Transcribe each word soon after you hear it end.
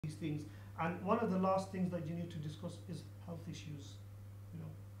these things. And one of the last things that you need to discuss is health issues.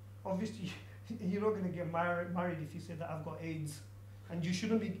 Obviously, you're not going to get married if you say that I've got AIDS, and you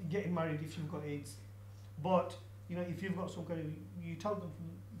shouldn't be getting married if you've got AIDS. But if you've got some kind of, you tell them.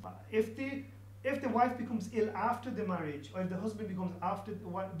 If the wife becomes ill after the marriage, or if the husband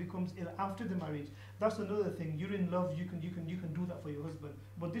becomes ill after the marriage, that's another thing. You're in love. You can do that for your husband.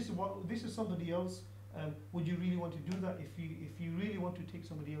 But this is somebody else. Would you really want to do that? If you really want to take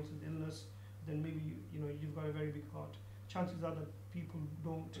somebody else's illness, then maybe you've got a very big heart. Chances are that people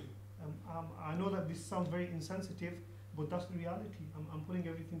don't. I know that this sounds very insensitive, but that's the reality. I'm putting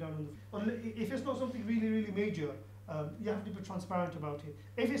everything down on the. If it's not something really, really major, you have to be transparent about it.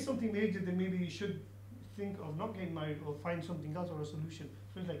 If it's something major, then maybe you should think of not getting married or find something else or a solution.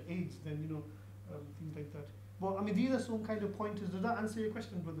 So it's like AIDS, then things like that. Well, I mean, these are some kind of pointers. Does that answer your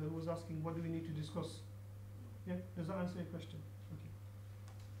question, brother, who was asking what do we need to discuss? Yeah, does that answer your question? Okay.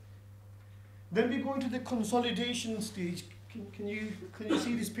 Then we go into the consolidation stage. Can you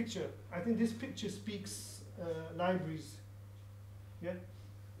see this picture? I think this picture speaks libraries. Yeah?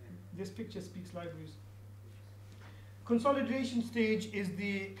 This picture speaks libraries. Consolidation stage is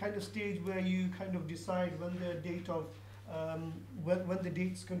the kind of stage where you kind of decide when the date of when the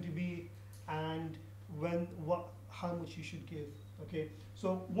date's going to be, and how much you should give. Okay.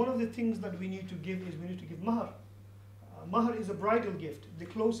 So one of the things that we need to give is we need to give mahar. Mahar is a bridal gift. The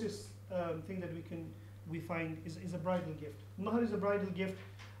closest thing that we find is a bridal gift. Mahar is a bridal gift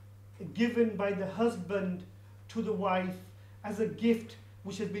given by the husband to the wife as a gift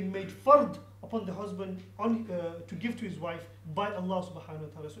which has been made fard upon the husband to give to his wife by Allah subhanahu wa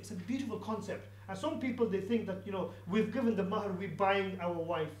ta'ala. So it's a beautiful concept. And some people, they think that we've given the mahar, we're buying our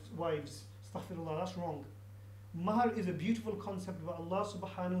wives. Astaghfirullah, that's wrong. Mahar is a beautiful concept where Allah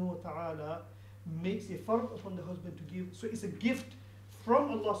subhanahu wa ta'ala makes a fard upon the husband to give. So it's a gift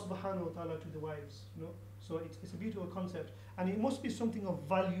from Allah subhanahu wa ta'ala to the wives. So it's a beautiful concept. And it must be something of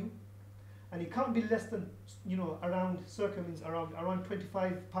value. And it can't be less than, around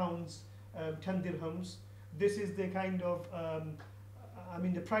 25 pounds, 10 dirhams. This is the kind of,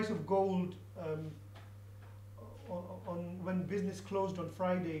 the price of gold when business closed on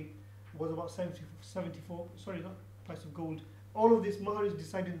Friday was about 74, sorry, not price of gold. All of this mahar is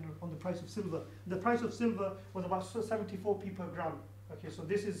decided on the price of silver. The price of silver was about 74p per gram. Okay, so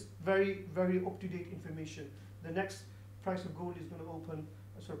this is very, very up-to-date information. The next price of gold is going to open.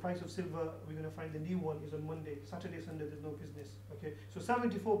 So price of silver, we're going to find the new one is on Monday. Saturday, Sunday, there's no business. Okay, so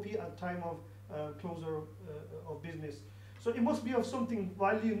 74p at time of closure of business. So it must be of something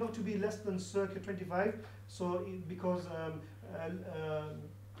value, not to be less than circa 25. So because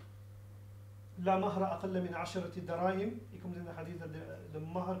La mahra aqalla min 10 darahim. It comes in the hadith that the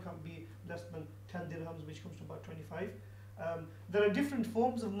mahar can't be less than 10 dirhams, which comes to about 25. There are different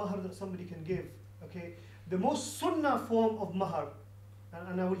forms of mahar that somebody can give. Okay, the most sunnah form of mahar,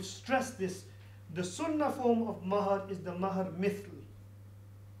 and I will stress this, the sunnah form of mahar is the mahar mithl.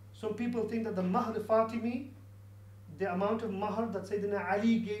 Some people think that the mahar Fatimi, the amount of mahar that Sayyidina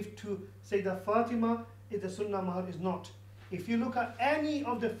Ali gave to Sayyidah Fatima, is the sunnah mahar. Is not. If you look at any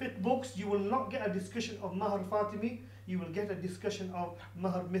of the fiqh books, you will not get a discussion of mahar Fatimi, you will get a discussion of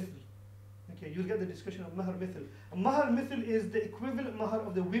mahar mithl. Okay, you'll get the discussion of mahar mithl. Mahar mithl is the equivalent mahar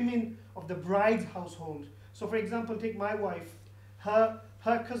of the women of the bride's household. So for example, take my wife, her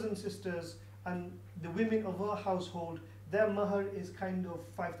cousin sisters, and the women of her household, their mahar is kind of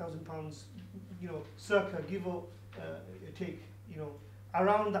 £5,000, circa, give or take,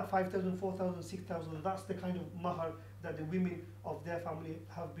 around that 5,000, 4,000, 6,000. That's the kind of mahar that the women of their family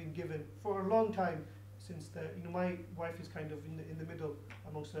have been given for a long time, since my wife is kind of in the middle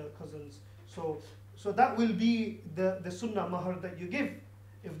amongst her cousins. So that will be the sunnah mahar that you give.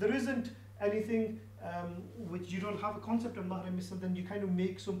 If there isn't anything which you don't have a concept of mahar misl, then you kind of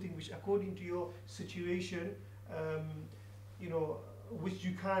make something which, according to your situation, which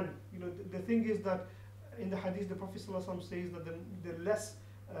you can. The thing is that in the hadith, the Prophet ﷺ says that the less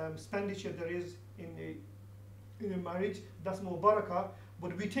expenditure there is in a marriage, that's more barakah.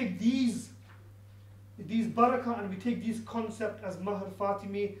 But we take these barakah and we take these concept as mahar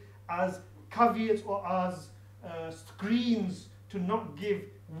Fatimi, as caveats or as screens to not give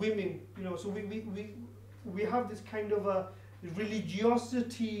women. So we have this kind of a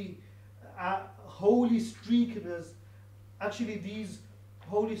religiosity, holy streak in us. Actually, these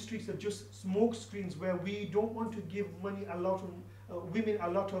holy streaks are just smoke screens where we don't want to give women a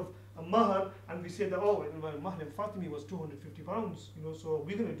lot of mahar, and we say that, oh, mahar Fatimi was £250, so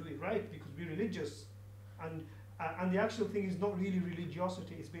we're going to do it right because we're religious. And the actual thing is not really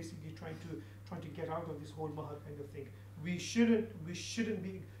religiosity. It's basically trying to get out of this whole mahar kind of thing. we shouldn't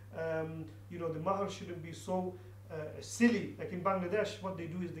be, the mahar shouldn't be so silly. Like in Bangladesh, what they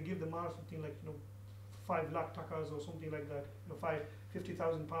do is they give the mahar something like 5 lakh takas or something like that,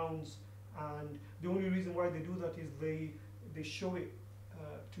 50,000 pounds, and the only reason why they do that is they show it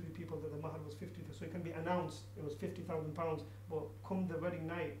to the people that the mahar was 50, so it can be announced it was 50,000 pounds, but come the wedding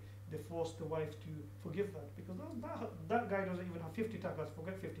night, they force the wife to forgive that, because that guy doesn't even have 50 takas,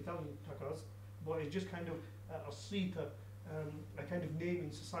 forget 50,000 takas, but it's just kind of a sita, a kind of name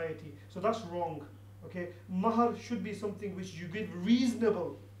in society. So that's wrong. Okay, mahar should be something which you give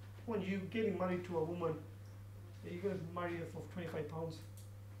reasonable. When you're getting married to a woman, you're going to marry her for 25 pounds.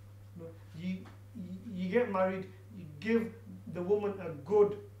 You get married, you give the woman a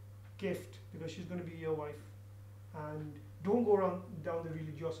good gift because she's going to be your wife, and don't go around down the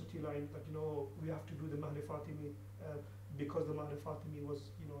religiosity line that we have to do the Mahr Fatimi because the Mahr Fatimi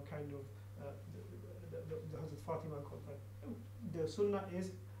was kind of the Hazrat Fatima called that. The Sunnah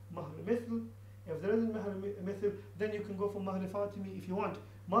is Mahr Mithl. If there isn't Mahr Mithl, then you can go for Mahr Fatimi if you want.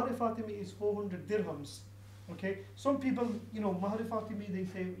 Mahr Fatimi is 400 dirhams. Okay, some people, Mahr Fatimi, they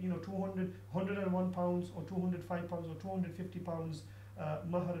say, 200, 101 pounds or 205 pounds or 250 pounds,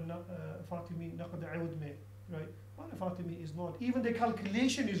 Mahr Fatimi naqd awd mein, right? Mahr Fatimi is not. Even the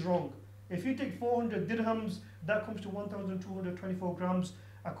calculation is wrong. If you take 400 dirhams, that comes to 1,224 grams.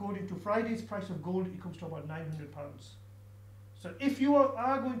 According to Friday's price of gold, it comes to about 900 pounds. So if you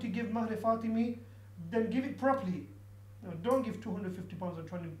are going to give Mahr Fatimi, then give it properly. Don't give 250 pounds and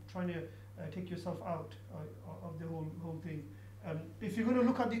trying to take yourself out of the whole thing. If you're going to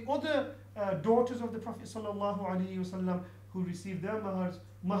look at the other daughters of the Prophet sallallahu alaihi wasallam who received their mahars,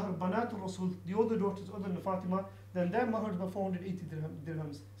 Mahr Banat Rasul, the other daughters other than Fatima, then their mahars were 480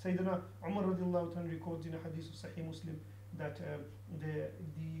 dirhams. Sayyidina Umar radiallahu ta'ala records in a hadith of Sahih Muslim that the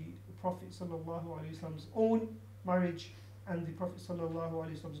Prophet sallallahu alaihi wasallam's own marriage and the Prophet sallallahu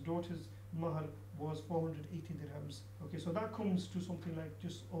alaihi wasallam's daughter's mahar was 480 dirhams. Okay, so that comes to something like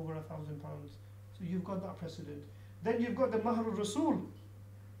just over £1,000. So you've got that precedent. Then you've got the Mahr Rasul,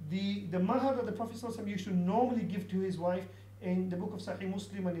 the mahar that the Prophet ﷺ used to normally give to his wife. In the book of Sahih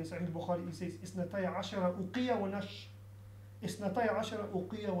Muslim and in Sahih Bukhari, he says, Isnataya ashara uqiya wa nash. Isnataya ashara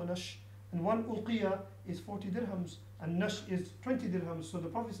uqiya wa nash. And one uqiya is 40 dirhams, and nash is 20 dirhams. So the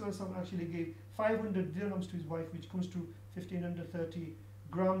Prophet ﷺ actually gave 500 dirhams to his wife, which comes to 1,530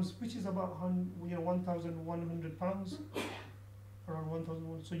 grams, which is about 1,100 pounds, around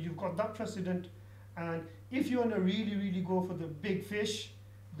 1,100. So you've got that precedent. And if you want to really go for the big fish,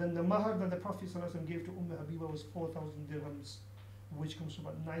 then the mahar that the Prophet ﷺ gave to Habiba was 4,000 dirhams, which comes to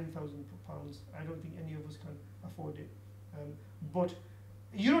about 9,000 pounds. I don't think any of us can afford it. But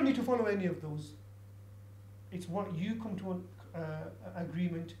you don't need to follow any of those. It's what you come to an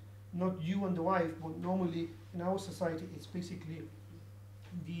agreement, not you and the wife, but normally in our society it's basically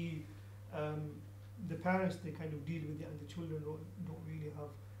the parents, they kind of deal with it, and the children don't really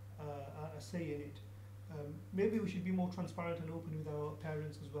have a say in it. Maybe we should be more transparent and open with our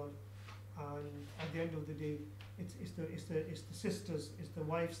parents as well. And at the end of the day, it's the sister's, it's the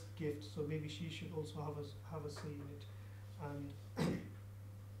wife's gift. So maybe she should also have a say in it.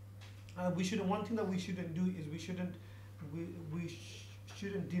 And we shouldn't. One thing that we shouldn't do is we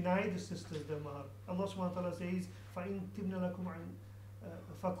shouldn't deny the sisters their mahar. Allah subhanahu wa ta'ala says, فَإِن تِبْنَ لَكُمْ عَنْ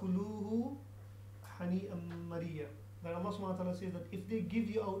فَكُلُوهُ هَنِيئًا مَرِيًّا. That Allah subhanahu wa ta'ala says that if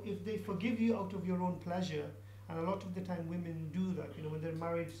they forgive you out of your own pleasure, and a lot of the time women do that, when they're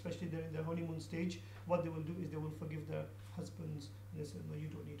married, especially they're in their honeymoon stage, what they will do is they will forgive their husbands, and they say, no, you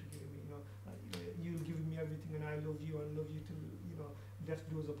don't need to give me, you'll give me everything, and I love you till death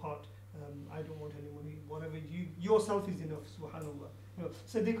do us apart. I don't want any money, whatever, yourself is enough, subhanallah.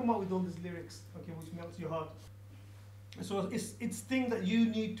 So they come out with all these lyrics, okay, which melts your heart. So it's thing that you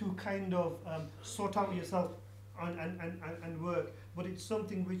need to kind of sort out yourself and work, but it's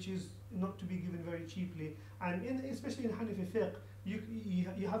something which is not to be given very cheaply. And especially in Hanafi fiqh,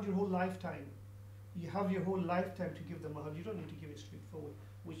 you have your whole lifetime. You have your whole lifetime to give the mahar. You don't need to give it straightforward.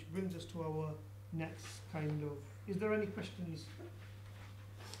 Which brings us to our next kind of. Is there any questions?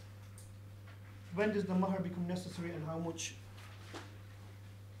 When does the mahar become necessary and how much?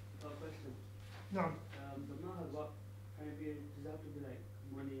 Question. No. The mahar, what kind of does that have to be like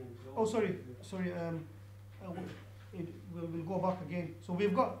money and gold? Oh, sorry. We'll go back again. So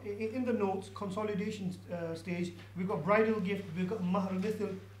we've got in the notes, consolidation stage, we've got bridal gift, we've got Mahr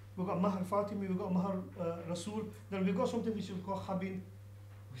Mithil, we've got Mahr Fatimi, we've got Mahr Rasul, then we've got something which is called Khabin.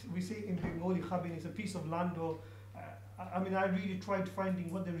 We say in Bengali Khabin is a piece of land, or I really tried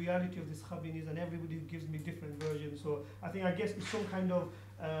finding what the reality of this Khabin is, and everybody gives me different versions. So I guess it's some kind of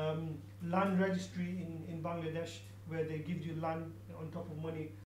land registry in Bangladesh where they give you land on top of money